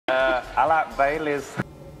I like Baileys.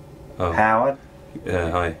 Oh. Howard.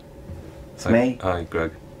 Yeah, hi. It's me. Hi,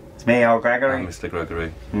 Greg. It's me, old Gregory. I'm Mr.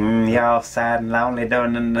 Gregory. You're all sad and lonely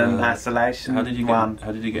doing an isolation How did you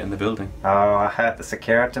get in the building? Oh, I hurt the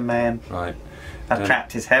security man. Right. I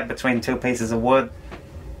trapped his head between two pieces of wood.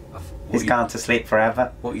 He's gone to sleep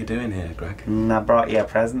forever. What are you doing here, Greg? I brought you a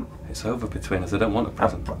present. It's over between us. I don't want a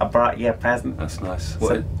present. I brought you a present. That's nice.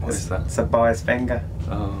 What is that? It's a boy's finger.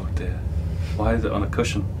 Oh dear. Why is it on a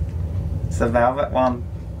cushion? It's a velvet one.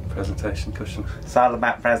 Presentation cushion. It's all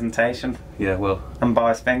about presentation. Yeah, well. And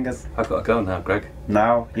boys' fingers. I've got to go now, Greg.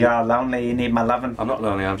 No, you're all lonely. You need my loving. I'm not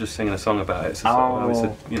lonely. I'm just singing a song about it. It's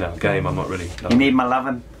a game. I'm not really. You need my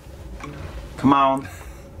loving. Come on.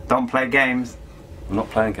 Don't play games. I'm not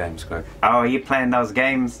playing games, Greg. Oh, you playing those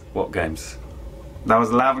games? What games?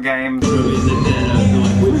 Those love games.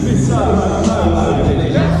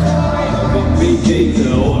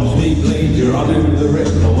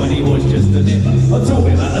 When he was just a nipper, I taught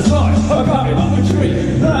him how to slide, I cut him up a tree.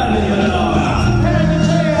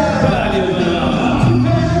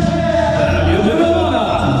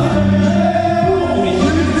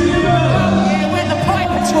 Yeah, we're the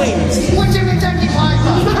Piper twins. What do you mean, Jackie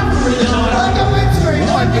Piper? Like a mystery,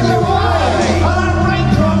 like in the way. I like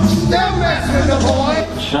raindrops. Don't mess with the boy.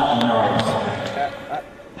 Shut up.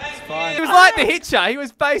 He was like the hitcher. He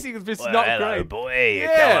was basically just not hello, great. boy. You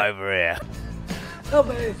Yeah. come over here.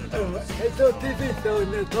 Tommy, it's on TV show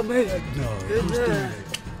in there, Tommy. No, who's doing it?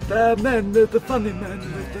 The man, the funny man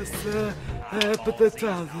with the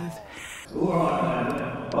trousers.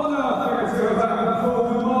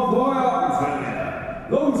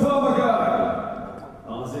 Long time ago, I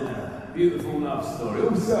was in a beautiful love story,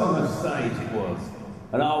 all set on the stage it was.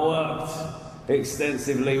 And I worked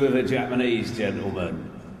extensively with a Japanese gentleman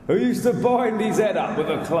who used to bind his head up with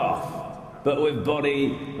a cloth. But with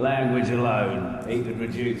body language alone, he could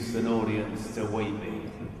reduce an audience to weeping.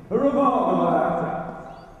 A remarkable actor.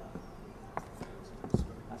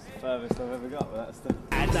 That's the furthest I've ever got, but that's the...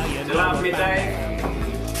 You love me, Dave?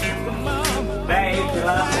 Dave, you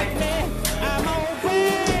love me?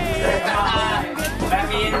 Let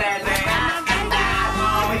me in there, Dave.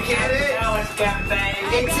 Oh, we get it? Oh, it's got Dave.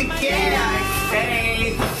 It's a kid.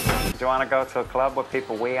 Dave. Do you want to go to a club where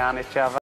people wee on each other?